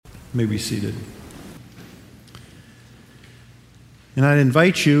may be seated. And I'd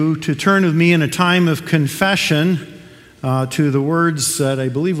invite you to turn with me in a time of confession to the words that I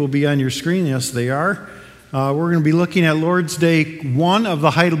believe will be on your screen. Yes, they are. We're going to be looking at Lord's Day 1 of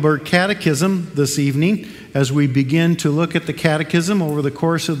the Heidelberg Catechism this evening as we begin to look at the Catechism over the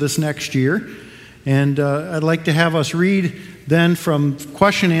course of this next year. And I'd like to have us read then from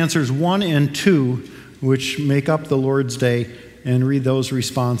question answers 1 and 2, which make up the Lord's Day, and read those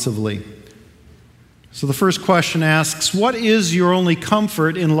responsively. So the first question asks, what is your only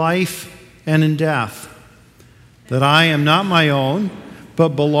comfort in life and in death? That I am not my own, but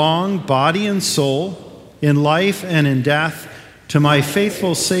belong, body and soul, in life and in death, to my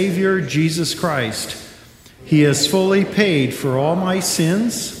faithful Savior, Jesus Christ. He has fully paid for all my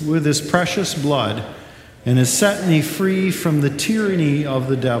sins with his precious blood, and has set me free from the tyranny of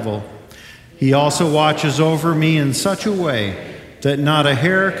the devil. He also watches over me in such a way that not a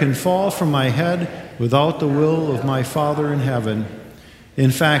hair can fall from my head without the will of my Father in heaven.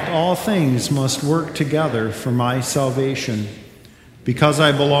 In fact, all things must work together for my salvation. Because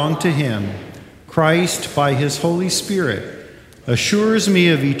I belong to him, Christ, by his Holy Spirit, assures me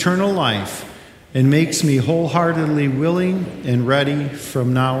of eternal life and makes me wholeheartedly willing and ready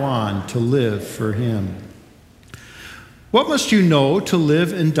from now on to live for him. What must you know to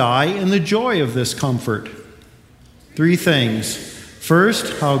live and die in the joy of this comfort? 3 things.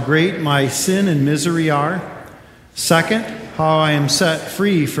 First, how great my sin and misery are. Second, how I am set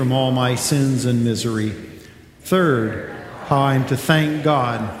free from all my sins and misery. Third, how I am to thank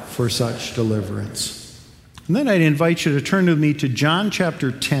God for such deliverance. And then I'd invite you to turn with me to John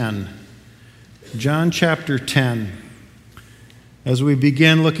chapter 10. John chapter 10. As we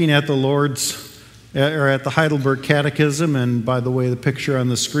begin looking at at the Heidelberg Catechism, and by the way, the picture on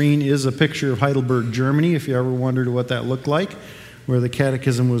the screen is a picture of Heidelberg, Germany, if you ever wondered what that looked like, where the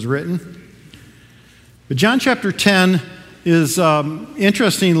Catechism was written. But John chapter 10 is,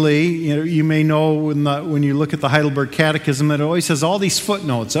 interestingly, you may know when you look at the Heidelberg Catechism, that it always has all these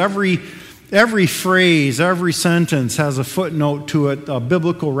footnotes. Every phrase, every sentence has a footnote to it, a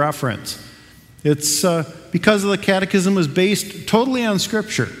biblical reference. It's because the Catechism is based totally on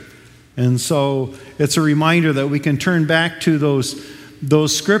Scripture. And so it's a reminder that we can turn back to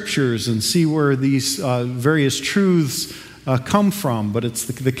those Scriptures and see where these various truths come from. But it's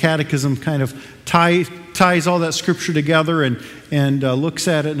the Catechism kind of ties all that Scripture together and looks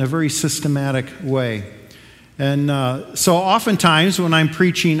at it in a very systematic way. And so oftentimes when I'm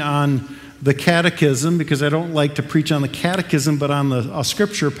preaching on the Catechism, because I don't like to preach on the Catechism, but on a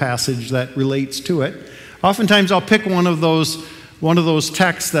Scripture passage that relates to it, oftentimes I'll pick one of those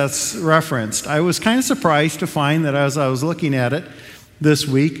texts that's referenced. I was kind of surprised to find that as I was looking at it this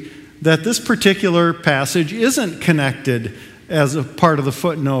week, that this particular passage isn't connected as a part of the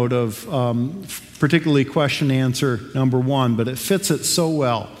footnote of particularly question answer number 1, but it fits it so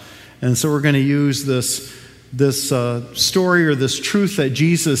well. And so we're going to use this story or this truth that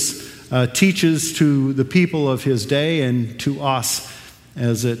Jesus teaches to the people of his day and to us,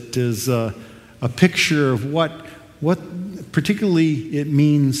 as it is a picture of what particularly it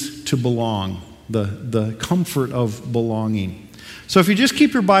means to belong, the comfort of belonging. So if you just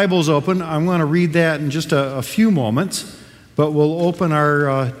keep your Bibles open, I'm going to read that in just a few moments, but we'll open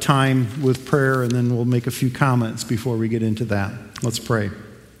our time with prayer, and then we'll make a few comments before we get into that. Let's pray.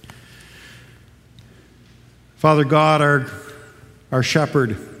 Father God, our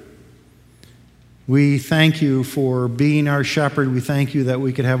shepherd, we thank you for being our shepherd. We thank you that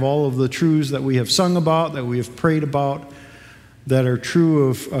we could have all of the truths that we have sung about, that we have prayed about, that are true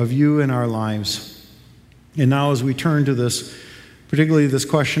of you in our lives. And now as we turn to this, particularly this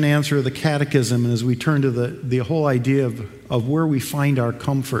question answer of the Catechism, and as we turn to the whole idea of where we find our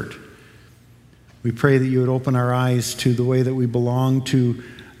comfort, we pray that you would open our eyes to the way that we belong to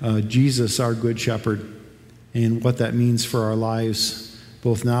Jesus, our good shepherd, and what that means for our lives,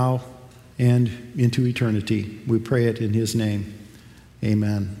 both now and into eternity. We pray it in his name.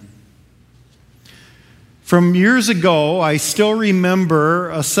 Amen. From years ago, I still remember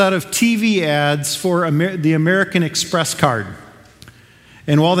a set of TV ads for the American Express card.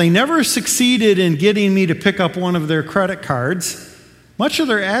 And while they never succeeded in getting me to pick up one of their credit cards, much of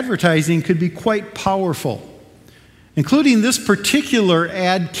their advertising could be quite powerful, including this particular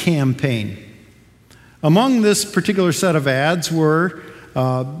ad campaign. Among this particular set of ads were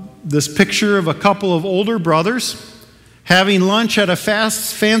this picture of a couple of older brothers having lunch at a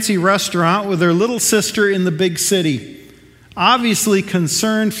fancy restaurant with their little sister in the big city, obviously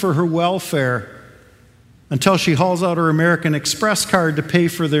concerned for her welfare, until she hauls out her American Express card to pay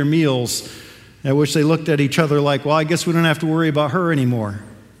for their meals, at which they looked at each other like, well, I guess we don't have to worry about her anymore.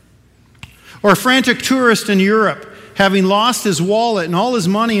 Or a frantic tourist in Europe, having lost his wallet and all his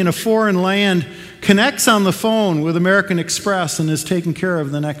money in a foreign land, connects on the phone with American Express and is taken care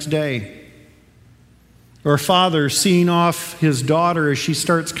of the next day. Or a father seeing off his daughter as she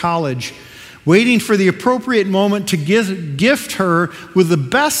starts college, waiting for the appropriate moment to gift her with the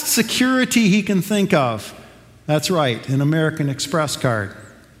best security he can think of. That's right, an American Express card.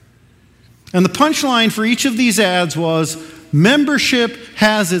 And the punchline for each of these ads was, membership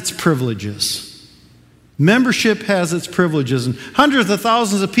has its privileges. Membership has its privileges. And hundreds of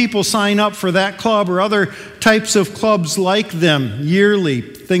thousands of people sign up for that club or other types of clubs like them yearly.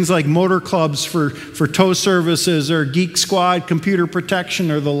 Things like motor clubs for tow services or Geek Squad, computer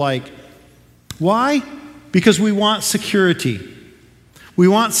protection, or the like. Why? Because we want security. We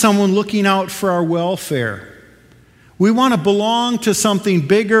want someone looking out for our welfare. We want to belong to something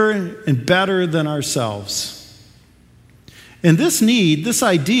bigger and better than ourselves. And this need, this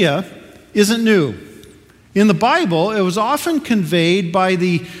idea, isn't new. In the Bible, it was often conveyed by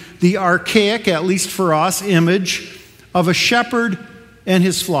the archaic, at least for us, image of a shepherd and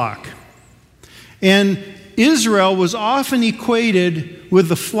his flock. And Israel was often equated with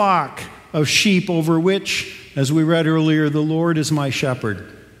the flock of sheep over which, as we read earlier, the Lord is my shepherd.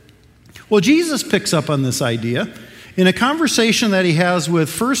 Well, Jesus picks up on this idea in a conversation that he has with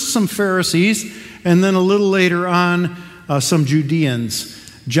first some Pharisees and then a little later on some Judeans.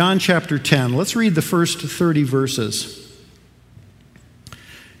 John chapter 10. Let's read the first 30 verses.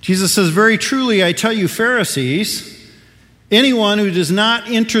 Jesus says, "Very truly I tell you, Pharisees, anyone who does not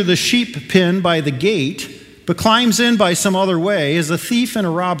enter the sheep pen by the gate, but climbs in by some other way, is a thief and a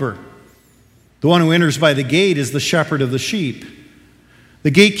robber. The one who enters by the gate is the shepherd of the sheep.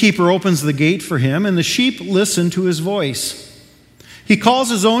 The gatekeeper opens the gate for him, and the sheep listen to his voice. He calls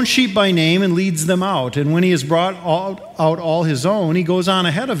his own sheep by name and leads them out. And when he has brought out all his own, he goes on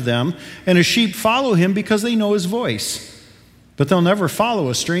ahead of them, and his sheep follow him because they know his voice. But they'll never follow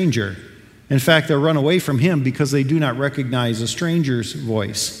a stranger. In fact, they'll run away from him because they do not recognize a stranger's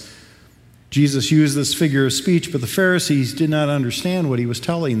voice." Jesus used this figure of speech, but the Pharisees did not understand what he was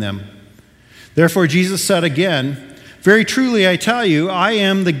telling them. Therefore, Jesus said again, "Very truly I tell you, I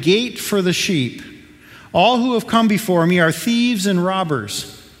am the gate for the sheep. All who have come before me are thieves and robbers,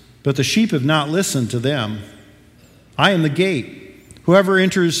 but the sheep have not listened to them. I am the gate. Whoever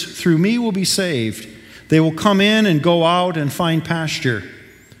enters through me will be saved. They will come in and go out and find pasture.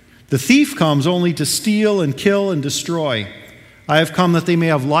 The thief comes only to steal and kill and destroy. I have come that they may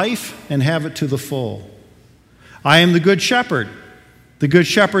have life and have it to the full. I am the good shepherd. The good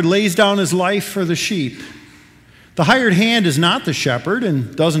shepherd lays down his life for the sheep. The hired hand is not the shepherd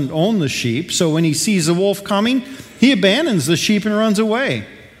and doesn't own the sheep, so when he sees a wolf coming, he abandons the sheep and runs away.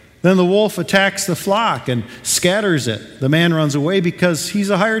 Then the wolf attacks the flock and scatters it. The man runs away because he's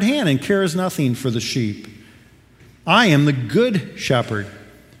a hired hand and cares nothing for the sheep. I am the good shepherd.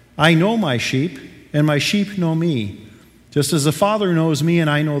 I know my sheep, and my sheep know me, just as the Father knows me and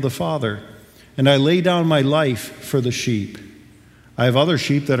I know the Father, and I lay down my life for the sheep. I have other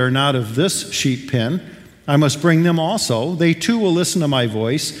sheep that are not of this sheep pen. I must bring them also. They too will listen to my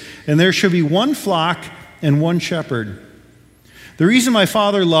voice, and there shall be one flock and one shepherd. The reason my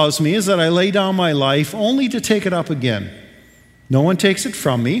Father loves me is that I lay down my life only to take it up again. No one takes it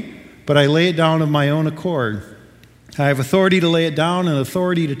from me, but I lay it down of my own accord. I have authority to lay it down and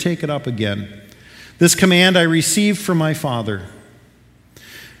authority to take it up again. This command I received from my Father."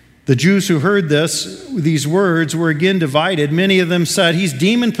 The Jews who heard these words were again divided. Many of them said, "He's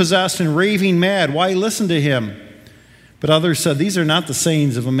demon-possessed and raving mad. Why listen to him?" But others said, "These are not the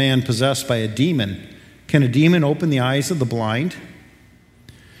sayings of a man possessed by a demon. Can a demon open the eyes of the blind?"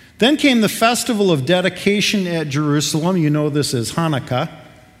 Then came the festival of dedication at Jerusalem. You know this as Hanukkah.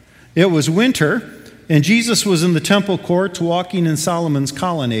 It was winter, and Jesus was in the temple courts walking in Solomon's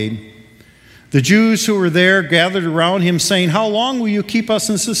colonnade. The Jews who were there gathered around him, saying, "How long will you keep us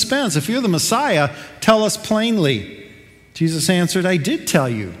in suspense? If you're the Messiah, tell us plainly." Jesus answered, "I did tell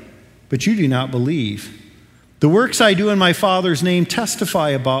you, but you do not believe. The works I do in my Father's name testify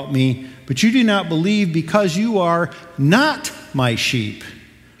about me, but you do not believe because you are not my sheep.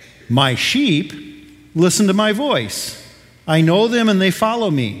 My sheep listen to my voice. I know them and they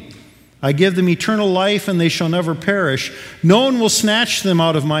follow me. I give them eternal life and they shall never perish. No one will snatch them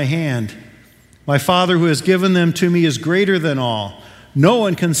out of my hand. My Father who has given them to me is greater than all. No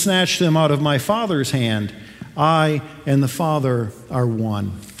one can snatch them out of my Father's hand. I and the Father are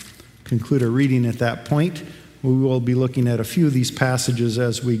one." Conclude our reading at that point. We will be looking at a few of these passages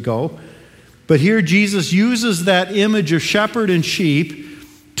as we go. But here Jesus uses that image of shepherd and sheep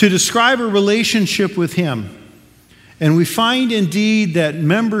to describe a relationship with him. And we find indeed that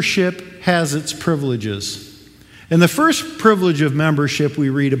membership has its privileges. And the first privilege of membership we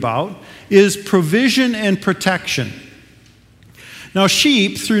read about is provision and protection. Now,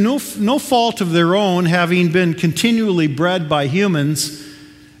 sheep, through no fault of their own, having been continually bred by humans,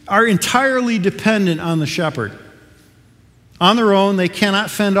 are entirely dependent on the shepherd. On their own, they cannot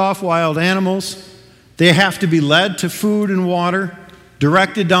fend off wild animals. They have to be led to food and water,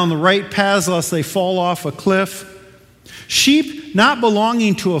 directed down the right paths lest they fall off a cliff. Sheep not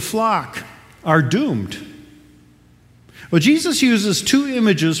belonging to a flock are doomed. Well, Jesus uses two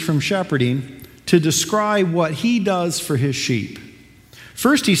images from shepherding to describe what he does for his sheep.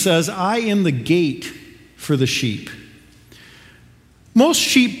 First, he says, I am the gate for the sheep. Most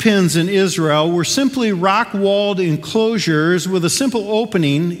sheep pens in Israel were simply rock-walled enclosures with a simple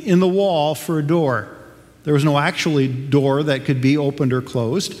opening in the wall for a door. There was no actual door that could be opened or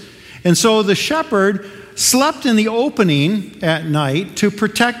closed. And so the shepherd slept in the opening at night to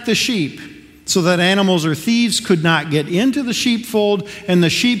protect the sheep so that animals or thieves could not get into the sheepfold and the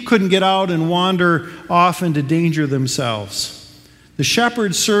sheep couldn't get out and wander off into danger themselves. The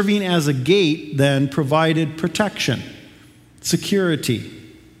shepherd serving as a gate then provided protection, security.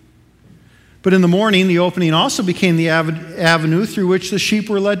 But in the morning, the opening also became the avenue through which the sheep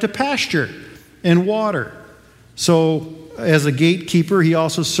were led to pasture and water. So, as a gatekeeper, he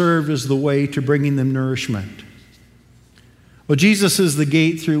also served as the way to bringing them nourishment. Well, Jesus is the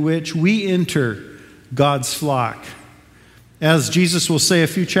gate through which we enter God's flock. As Jesus will say a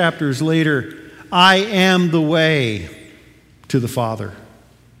few chapters later, I am the way to the Father.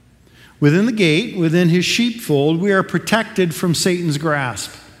 Within the gate, within his sheepfold, we are protected from Satan's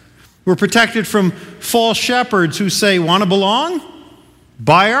grasp. We're protected from false shepherds who say, want to belong?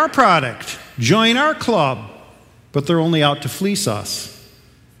 Buy our product. Join our club. But they're only out to fleece us.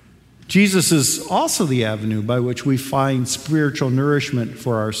 Jesus is also the avenue by which we find spiritual nourishment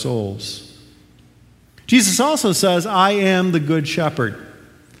for our souls. Jesus also says, I am the good shepherd.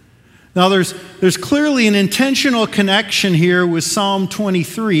 Now, there's clearly an intentional connection here with Psalm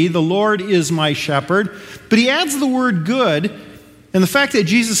 23, the Lord is my shepherd, but he adds the word good, and the fact that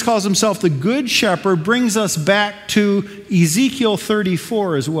Jesus calls himself the good shepherd brings us back to Ezekiel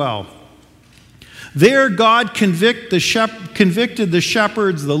 34 as well. There, God convicted the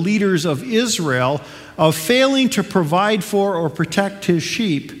shepherds, the leaders of Israel, of failing to provide for or protect his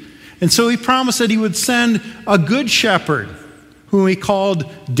sheep, and so he promised that he would send a good shepherd, whom he called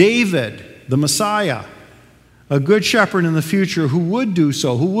David, the Messiah, a good shepherd in the future who would do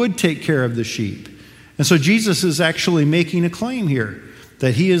so, who would take care of the sheep. And so Jesus is actually making a claim here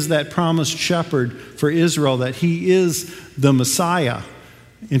that he is that promised shepherd for Israel, that he is the Messiah.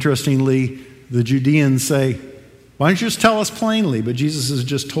 Interestingly, the Judeans say, why don't you just tell us plainly? But Jesus has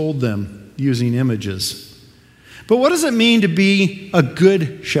just told them using images. But what does it mean to be a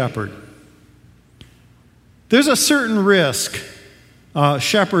good shepherd? There's a certain risk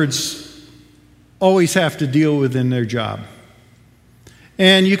shepherds always have to deal with in their job.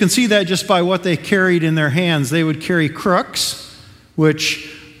 And you can see that just by what they carried in their hands. They would carry crooks,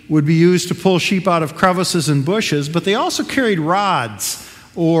 which would be used to pull sheep out of crevices and bushes, but they also carried rods,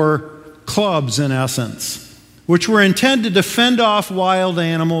 or clubs in essence, which were intended to fend off wild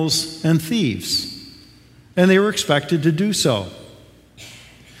animals and thieves. And they were expected to do so.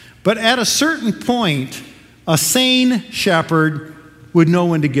 But at a certain point, a sane shepherd would know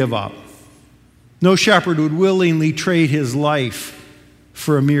when to give up. No shepherd would willingly trade his life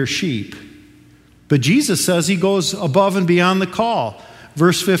for a mere sheep. But Jesus says he goes above and beyond the call.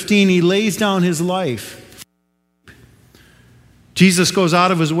 Verse 15, he lays down his life. Jesus goes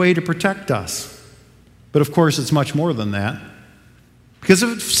out of his way to protect us. But of course, it's much more than that. Because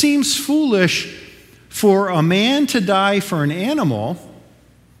if it seems foolish for a man to die for an animal,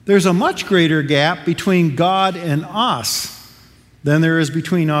 there's a much greater gap between God and us than there is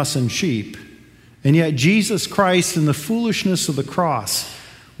between us and sheep. And yet Jesus Christ, in the foolishness of the cross,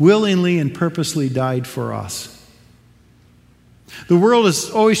 willingly and purposely died for us. The world is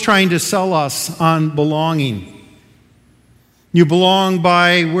always trying to sell us on belonging. You belong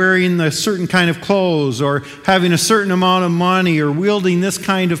by wearing a certain kind of clothes, or having a certain amount of money, or wielding this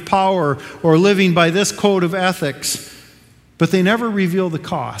kind of power, or living by this code of ethics. But they never reveal the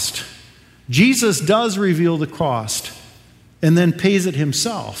cost. Jesus does reveal the cost, and then pays it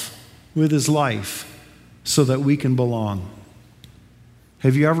himself with his life so that we can belong.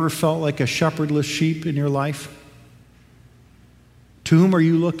 Have you ever felt like a shepherdless sheep in your life? To whom are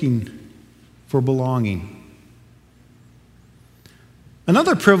you looking for belonging?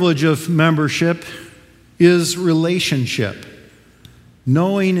 Another privilege of membership is relationship,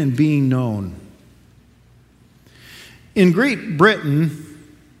 knowing and being known. In Great Britain,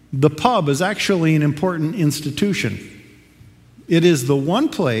 the pub is actually an important institution. It is the one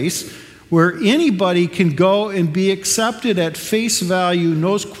place where anybody can go and be accepted at face value,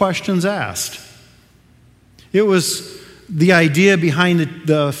 no questions asked. It was the idea behind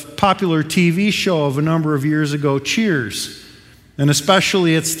the popular TV show of a number of years ago, Cheers, and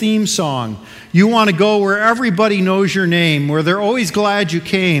especially its theme song. You want to go where everybody knows your name, where they're always glad you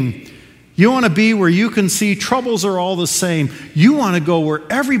came. You want to be where you can see troubles are all the same. You want to go where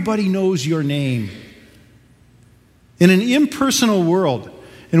everybody knows your name. In an impersonal world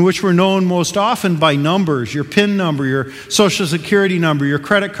in which we're known most often by numbers, your PIN number, your social security number, your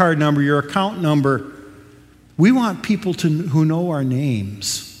credit card number, your account number, we want people who know our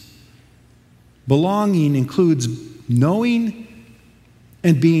names. Belonging includes knowing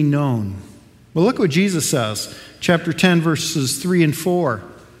and being known. Well, look what Jesus says, chapter 10, verses 3 and 4.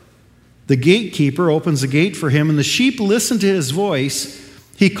 The gatekeeper opens the gate for him, and the sheep listen to his voice.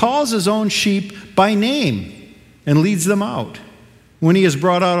 He calls his own sheep by name and leads them out. When he has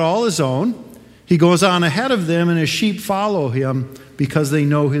brought out all his own, he goes on ahead of them, and his sheep follow him because they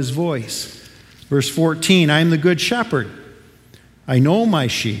know his voice. Verse 14, I am the good shepherd. I know my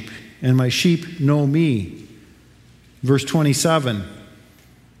sheep, and my sheep know me. Verse 27,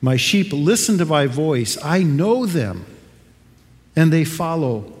 my sheep listen to my voice. I know them, and they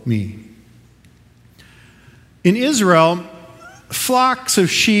follow me. In Israel, flocks of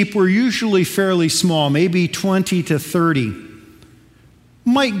sheep were usually fairly small, maybe 20 to 30.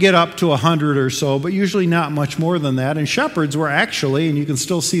 Might get up to 100 or so, but usually not much more than that. And shepherds were actually, and you can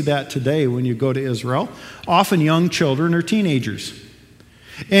still see that today when you go to Israel, often young children or teenagers.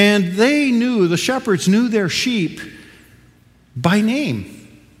 And the shepherds knew their sheep by name,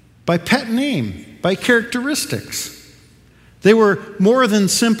 by pet name, by characteristics. They were more than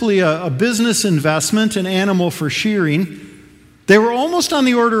simply a business investment, an animal for shearing. They were almost on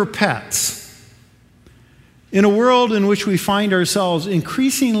the order of pets. In a world in which we find ourselves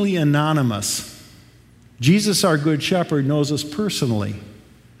increasingly anonymous, Jesus, our Good Shepherd, knows us personally.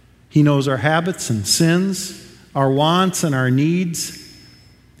 He knows our habits and sins, our wants and our needs.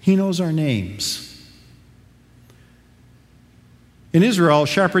 He knows our names. In Israel,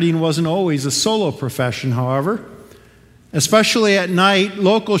 shepherding wasn't always a solo profession, however. Especially at night,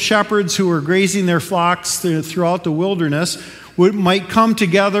 local shepherds who were grazing their flocks throughout the wilderness might come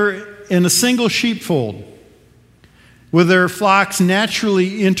together in a single sheepfold, with their flocks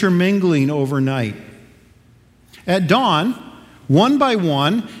naturally intermingling overnight. At dawn, one by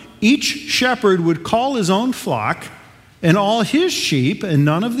one, each shepherd would call his own flock, and all his sheep and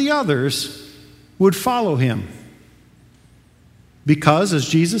none of the others would follow him. Because, as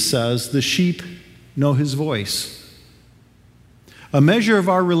Jesus says, the sheep know his voice. A measure of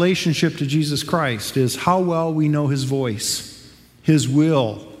our relationship to Jesus Christ is how well we know his voice, his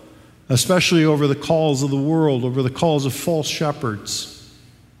will, especially over the calls of the world, over the calls of false shepherds.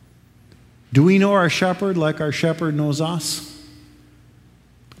 Do we know our shepherd like our shepherd knows us?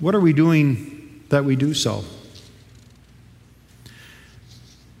 What are we doing that we do so?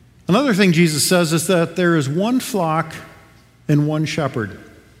 Another thing Jesus says is that there is one flock and one shepherd.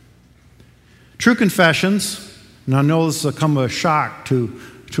 True confessions, and I know this will come as a shock to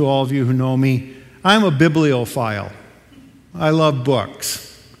all of you who know me, I'm a bibliophile. I love books.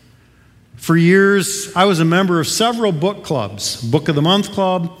 For years, I was a member of several book clubs, Book of the Month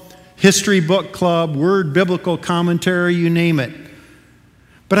Club, History Book Club, Word Biblical Commentary, you name it.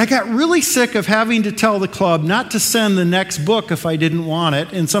 But I got really sick of having to tell the club not to send the next book if I didn't want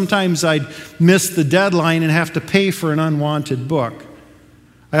it, and sometimes I'd miss the deadline and have to pay for an unwanted book.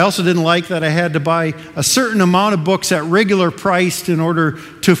 I also didn't like that I had to buy a certain amount of books at regular price in order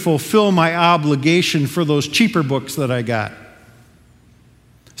to fulfill my obligation for those cheaper books that I got.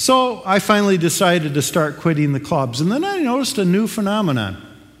 So I finally decided to start quitting the clubs. And then I noticed a new phenomenon.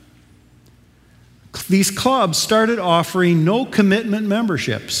 These clubs started offering no commitment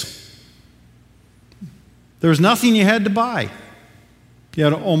memberships. There was nothing you had to buy. You had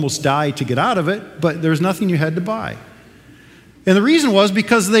to almost die to get out of it, but there was nothing you had to buy. And the reason was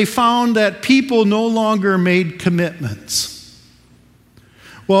because they found that people no longer made commitments.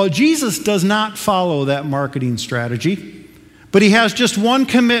 Well, Jesus does not follow that marketing strategy, but he has just one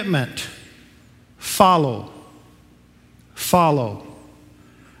commitment: follow. Follow.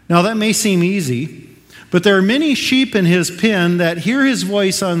 Now, that may seem easy, but there are many sheep in his pen that hear his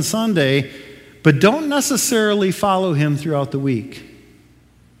voice on Sunday, but don't necessarily follow him throughout the week.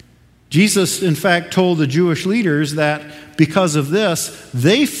 Jesus, in fact, told the Jewish leaders that because of this,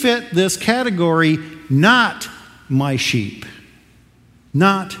 they fit this category, not my sheep.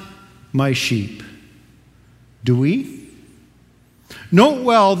 Not my sheep. Do we? Note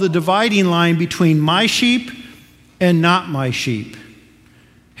well the dividing line between my sheep and not my sheep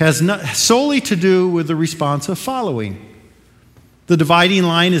has not solely to do with the response of following. The dividing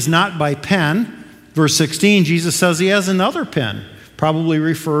line is not by pen. Verse 16, Jesus says he has another pen, probably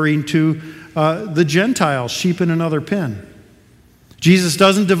referring to the Gentiles, sheep in another pen. Jesus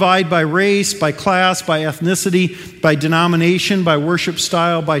doesn't divide by race, by class, by ethnicity, by denomination, by worship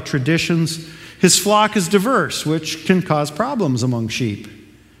style, by traditions. His flock is diverse, which can cause problems among sheep.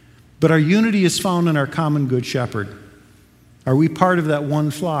 But our unity is found in our common good shepherd. Are we part of that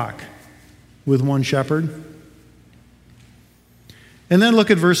one flock with one shepherd? And then look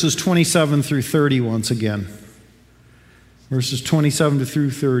at verses 27 through 30 once again. Verses 27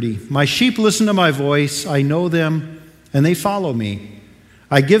 through 30. My sheep listen to my voice. I know them, and they follow me.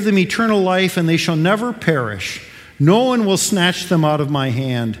 I give them eternal life, and they shall never perish. No one will snatch them out of my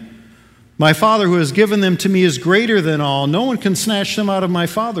hand. My Father who has given them to me is greater than all. No one can snatch them out of my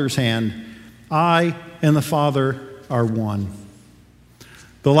Father's hand. I and the Father are one.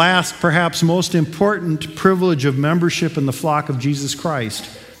 The last, perhaps most important privilege of membership in the flock of Jesus Christ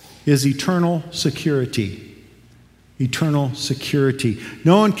is eternal security. Eternal security.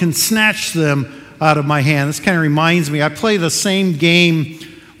 No one can snatch them out of my hand. This kind of reminds me, I play the same game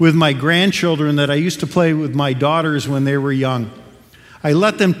with my grandchildren that I used to play with my daughters when they were young. I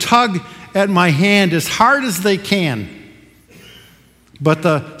let them tug at my hand as hard as they can. But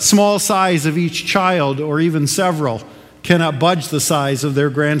the small size of each child, or even several, cannot budge the size of their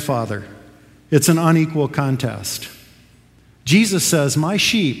grandfather. It's an unequal contest. Jesus says, my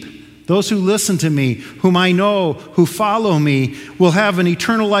sheep, those who listen to me, whom I know, who follow me, will have an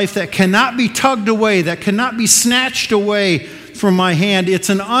eternal life that cannot be tugged away, that cannot be snatched away from my hand. It's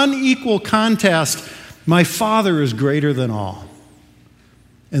an unequal contest. My Father is greater than all.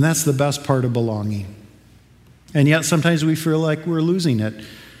 And that's the best part of belonging. And yet sometimes we feel like we're losing it.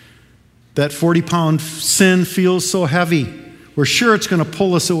 That 40-pound sin feels so heavy. We're sure it's going to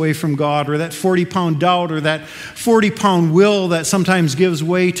pull us away from God, or that 40-pound doubt, or that 40-pound will that sometimes gives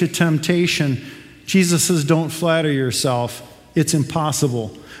way to temptation. Jesus says, don't flatter yourself. It's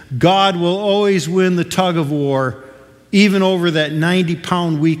impossible. God will always win the tug of war, even over that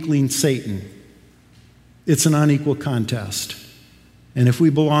 90-pound weakling Satan. It's an unequal contest. And if we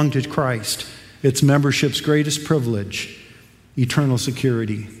belong to Christ, it's membership's greatest privilege, eternal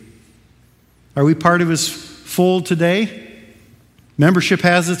security. Are we part of his fold today? Membership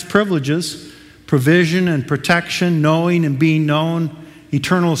has its privileges, provision and protection, knowing and being known,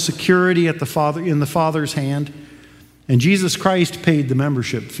 eternal security at in the Father's hand. And Jesus Christ paid the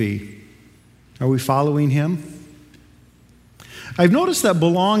membership fee. Are we following him? I've noticed that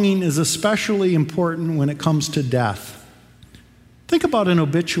belonging is especially important when it comes to death. Think about an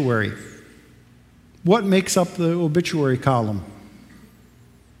obituary. What makes up the obituary column?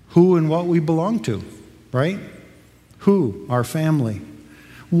 Who and what we belong to, right? Who? Our family.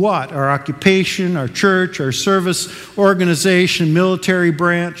 What? Our occupation, our church, our service organization, military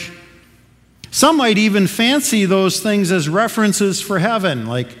branch. Some might even fancy those things as references for heaven,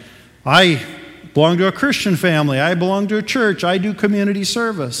 like, I belong to a Christian family, I belong to a church, I do community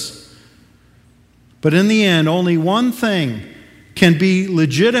service. But in the end, only one thing can be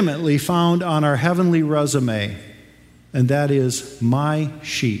legitimately found on our heavenly resume, and that is my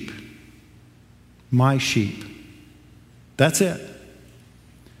sheep. My sheep. That's it.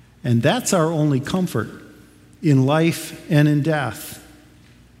 And that's our only comfort in life and in death,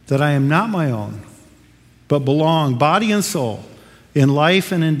 that I am not my own, but belong, body and soul, in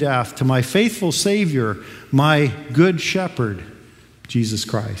life and in death, to my faithful Savior, my good shepherd, Jesus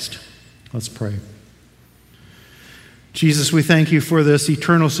Christ. Let's pray. Jesus, we thank you for this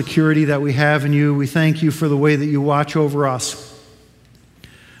eternal security that we have in you. We thank you for the way that you watch over us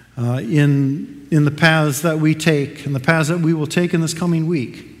in the paths that we take and the paths that we will take in this coming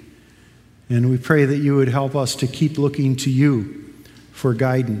week. And we pray that you would help us to keep looking to you for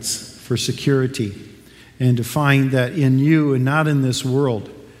guidance, for security, and to find that in you and not in this world,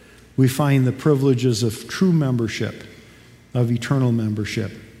 we find the privileges of true membership, of eternal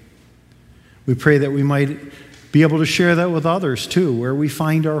membership. We pray that we might be able to share that with others too, where we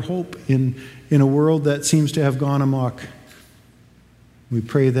find our hope in a world that seems to have gone amok. We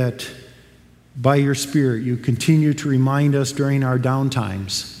pray that by your Spirit you continue to remind us during our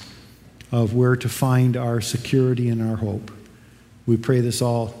downtimes of where to find our security and our hope. We pray this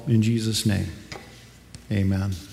all in Jesus' name. Amen.